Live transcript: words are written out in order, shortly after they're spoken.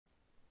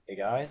Hey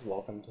guys,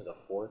 welcome to the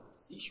fourth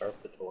C#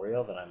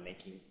 tutorial that I'm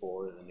making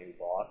for the new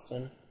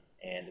Boston.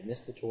 And in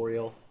this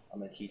tutorial, I'm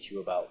going to teach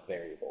you about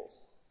variables.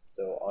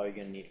 So all you're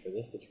going to need for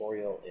this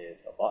tutorial is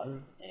a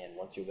button, and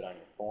once you get on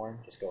your form,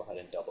 just go ahead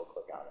and double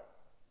click on it.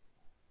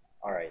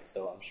 Alright,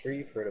 so I'm sure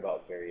you've heard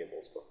about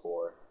variables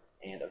before,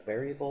 and a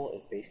variable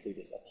is basically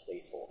just a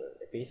placeholder.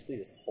 It basically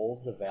just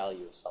holds the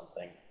value of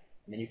something,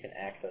 and then you can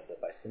access it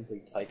by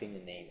simply typing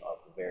the name of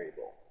the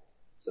variable.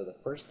 So the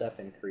first step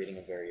in creating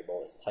a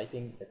variable is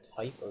typing the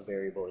type of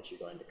variable that you're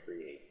going to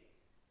create.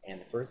 And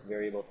the first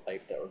variable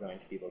type that we're going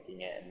to be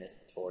looking at in this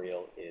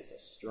tutorial is a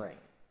string.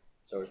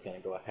 So we're just going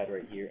to go ahead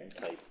right here and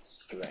type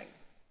string.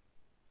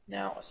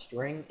 Now a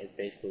string is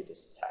basically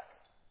just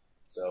text.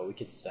 So we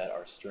could set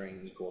our string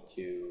equal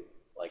to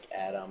like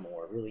Adam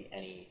or really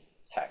any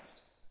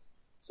text.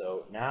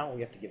 So now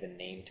we have to give a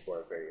name to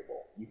our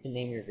variable. You can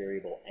name your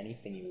variable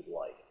anything you would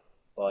like.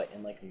 But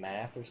in like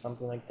math or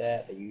something like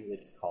that, they usually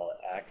just call it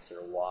X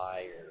or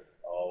Y or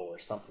O or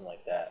something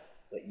like that.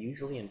 But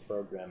usually in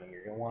programming,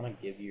 you're going to want to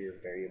give your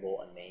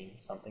variable a name,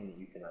 something that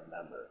you can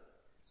remember.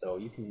 So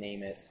you can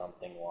name it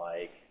something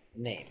like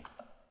name.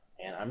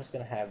 And I'm just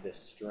going to have this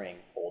string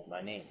hold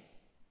my name.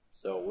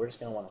 So we're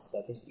just going to want to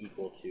set this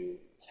equal to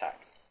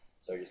text.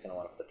 So you're just going to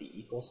want to put the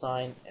equal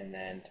sign, and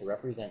then to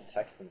represent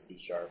text in C#,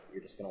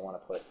 you're just going to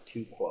want to put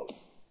two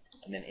quotes.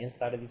 And then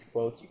inside of these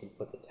quotes, you can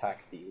put the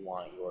text that you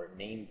want your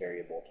name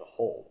variable to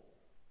hold.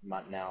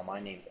 Now,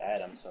 my name's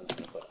Adam, so I'm just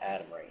going to put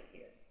Adam right in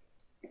here.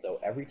 So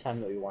every time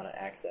that we want to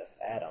access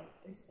Adam,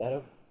 instead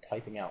of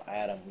typing out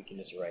Adam, we can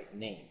just write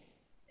name.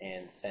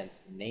 And since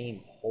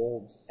name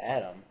holds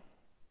Adam,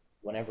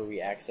 whenever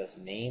we access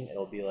name,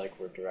 it'll be like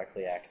we're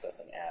directly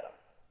accessing Adam.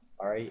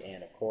 Alright,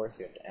 and of course,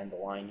 we have to end the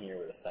line here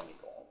with a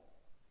semicolon.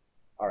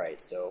 Alright,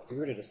 so if we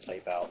were to just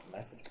type out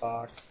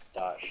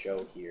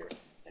messagebox.show here,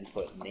 and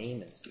put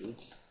name in,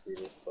 oops, we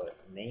just put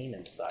name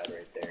inside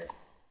right there,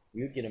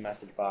 we would get a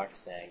message box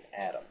saying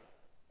Adam.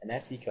 And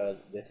that's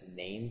because this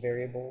name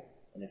variable,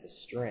 and it's a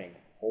string,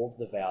 holds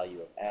the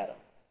value of Adam.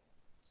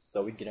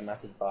 So we'd get a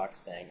message box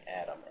saying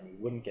Adam, and we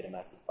wouldn't get a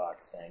message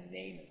box saying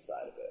name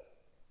inside of it.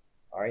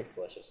 Alright,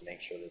 so let's just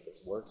make sure that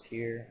this works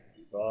here,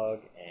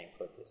 debug, and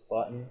click this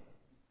button.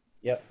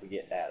 Yep, we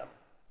get Adam.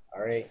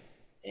 Alright,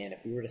 and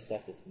if we were to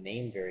set this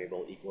name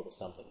variable equal to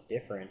something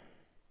different,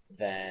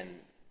 then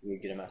we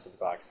would get a message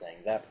box saying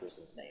that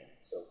person's name.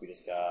 So if we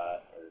just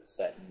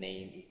set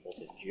name equal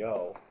to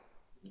Joe,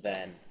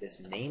 then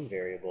this name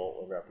variable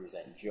will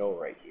represent Joe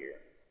right here.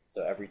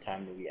 So every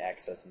time that we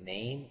access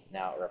name,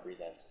 now it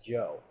represents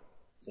Joe.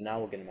 So now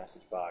we'll get a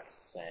message box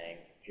saying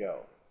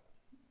Joe.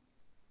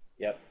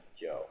 Yep,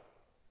 Joe.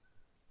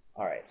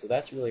 Alright, so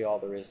that's really all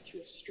there is to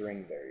a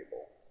string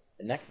variable.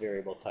 The next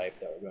variable type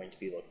that we're going to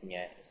be looking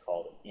at is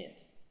called an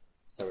int.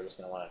 So we're just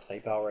going to want to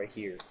type out right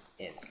here,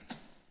 int.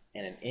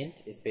 And an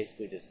int is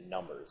basically just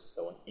numbers,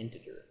 so an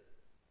integer.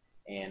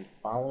 And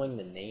following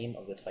the name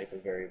of the type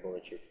of variable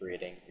that you're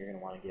creating, you're going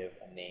to want to give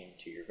a name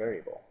to your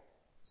variable.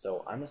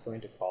 So I'm just going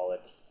to call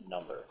it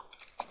number,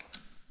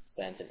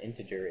 since an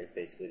integer is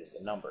basically just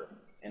a number.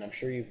 And I'm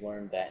sure you've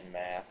learned that in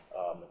math.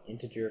 An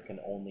integer can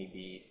only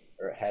be,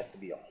 or it has to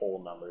be a whole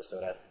number, so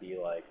it has to be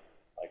like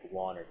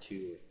 1 or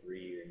 2 or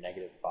 3 or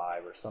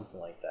 -5 or something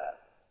like that.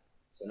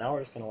 So now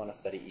we're just going to want to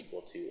set it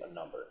equal to a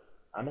number.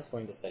 I'm just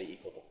going to set it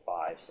equal to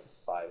 5,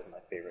 since 5 is my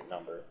favorite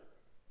number.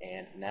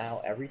 And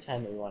now every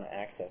time that we want to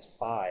access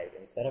 5,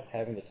 instead of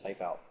having to type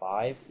out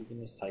 5, we can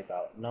just type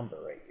out number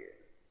right here.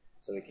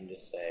 So we can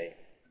just say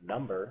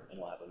number, and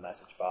we'll have a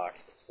message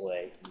box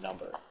display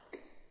number.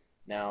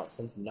 Now,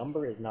 since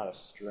number is not a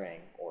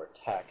string or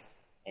text,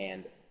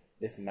 and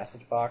this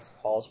message box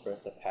calls for us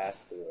to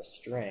pass through a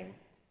string,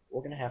 we're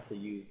going to have to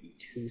use the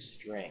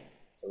toString.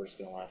 So we're just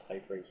going to want to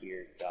type right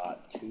here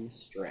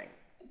 .toString.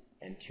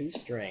 And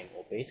toString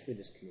will basically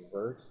just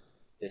convert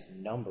this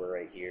number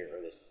right here,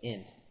 or this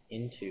int,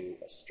 into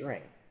a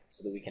string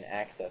so that we can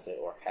access it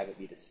or have it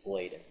be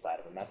displayed inside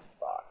of a message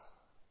box.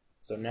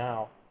 So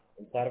now,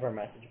 inside of our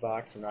message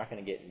box, we're not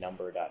going to get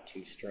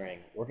number.toString.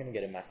 We're going to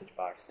get a message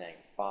box saying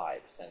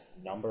 5, since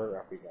number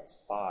represents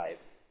 5,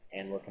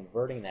 and we're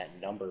converting that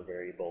number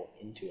variable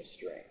into a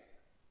string.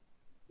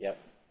 Yep,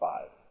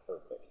 5.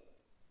 Perfect.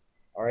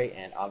 Alright,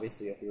 and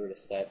obviously if we were to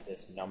set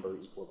this number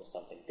equal to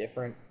something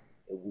different,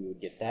 we would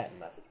get that in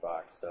message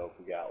box. So if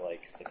we got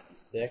like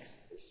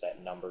 66, we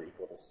set number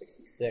equal to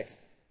 66.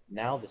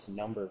 Now this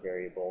number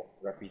variable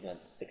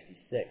represents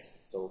 66,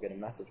 so we'll get a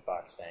message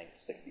box saying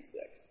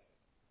 66.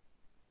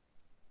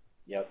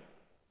 Yep.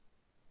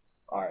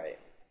 Alright.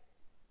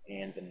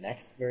 And the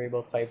next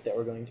variable type that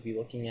we're going to be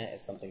looking at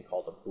is something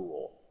called a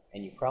bool.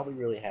 And you probably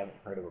really haven't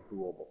heard of a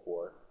bool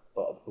before,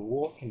 but a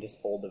bool can just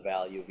hold the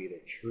value of either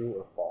true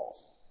or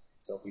false.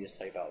 So if we just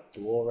type out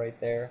bool right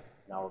there,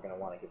 now we're going to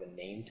want to give a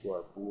name to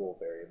our bool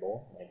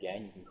variable. And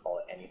again, you can call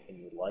it anything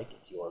you like.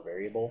 It's your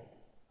variable.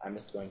 I'm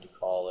just going to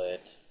call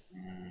it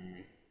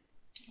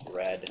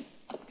red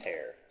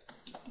hair.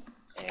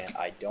 And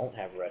I don't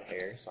have red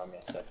hair, so I'm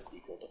going to set this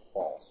equal to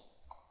false.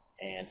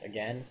 And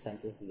again,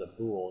 since this is a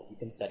bool, you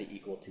can set it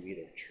equal to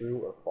either true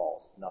or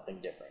false,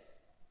 nothing different.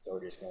 So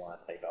we're just going to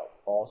want to type out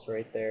false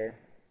right there,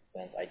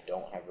 since I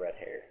don't have red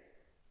hair.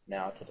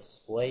 Now to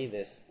display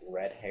this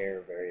red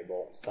hair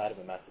variable inside of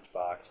a message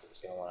box, we're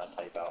just going to want to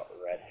type out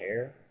red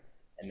hair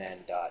and then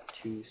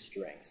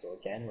 .toString. So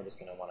again, we're just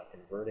going to want to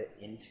convert it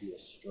into a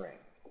string.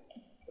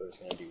 So we're just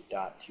going to do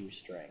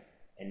 .toString.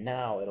 And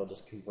now it'll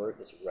just convert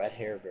this red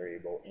hair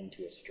variable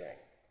into a string.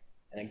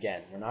 And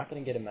again, we're not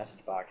going to get a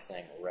message box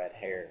saying red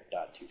hair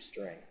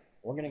 .toString.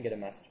 We're going to get a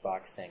message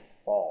box saying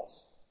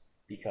false,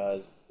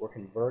 because we're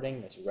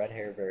converting this red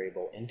hair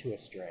variable into a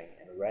string,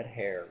 and red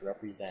hair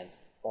represents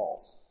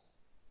false.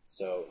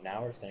 So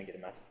now we're just going to get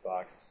a message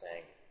box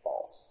saying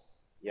false.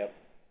 Yep.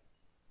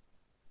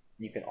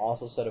 You can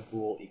also set a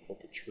bool equal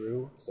to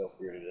true. So if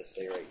we were to just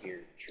say right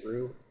here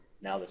true,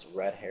 now this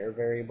red hair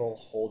variable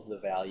holds the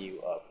value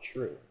of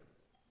true.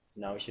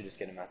 So now we should just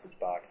get a message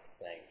box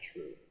saying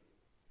true.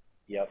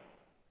 Yep.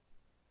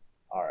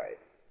 Alright,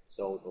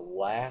 so the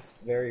last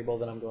variable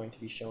that I'm going to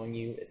be showing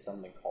you is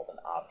something called an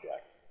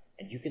object.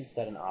 And you can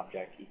set an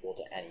object equal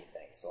to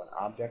anything. So an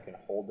object can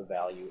hold the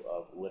value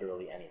of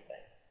literally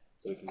anything.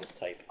 So we can just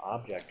type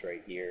object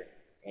right here,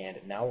 and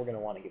now we're going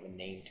to want to give a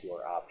name to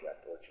our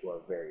object, or to our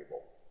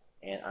variable.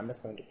 And I'm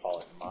just going to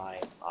call it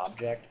my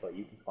object, but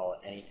you can call it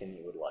anything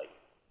you would like.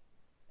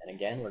 And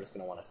again, we're just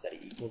going to want to set it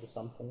equal to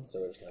something,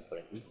 so we're just going to put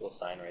an equal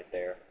sign right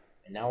there.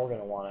 And now we're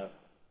going to want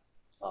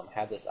to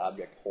have this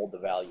object hold the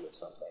value of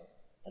something.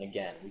 And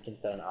again, we can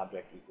set an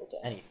object equal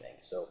to anything.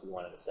 So if we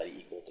wanted to set it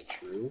equal to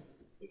true,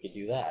 we could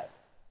do that.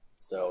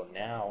 So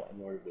now,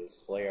 in order to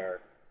display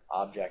our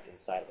object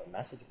inside of a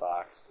message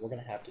box, we're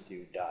going to have to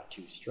do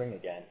 .toString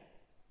again,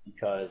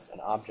 because an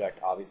object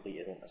obviously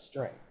isn't a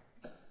string.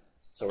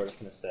 So we're just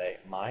going to say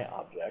my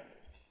object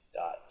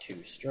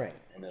 .toString,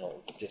 and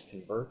it'll just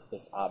convert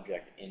this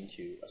object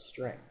into a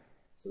string.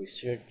 So we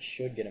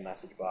should get a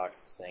message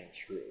box saying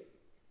true,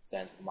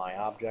 since my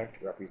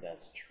object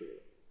represents true.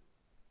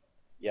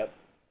 Yep.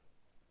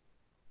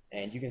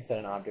 And you can set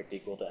an object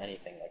equal to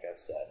anything, like I've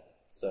said.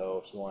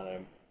 So if you want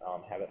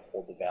to have it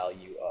hold the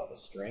value of a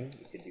string,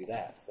 you could do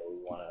that. So we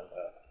want to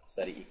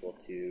set it equal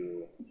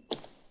to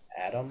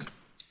Adam,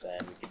 then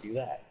we could do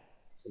that.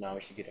 So now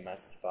we should get a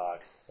message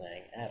box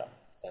saying Adam,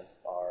 since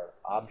our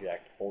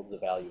object holds the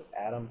value of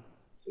Adam,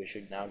 so we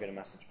should now get a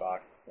message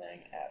box saying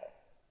Adam.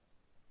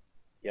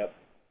 Yep.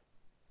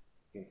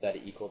 You can set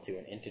it equal to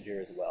an integer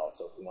as well.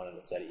 So if we wanted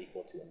to set it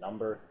equal to a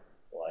number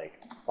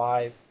like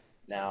 5,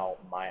 now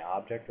my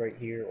object right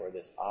here, or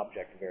this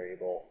object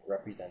variable,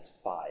 represents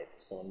 5.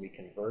 So when we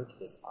convert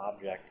this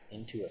object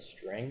into a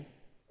string,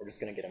 we're just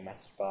going to get a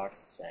message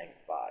box saying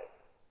 5.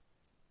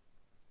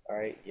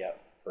 Alright,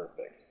 yep,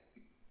 perfect.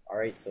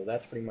 Alright, so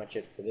that's pretty much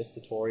it for this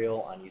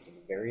tutorial on using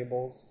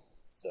variables.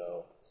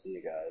 So, see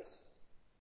you guys.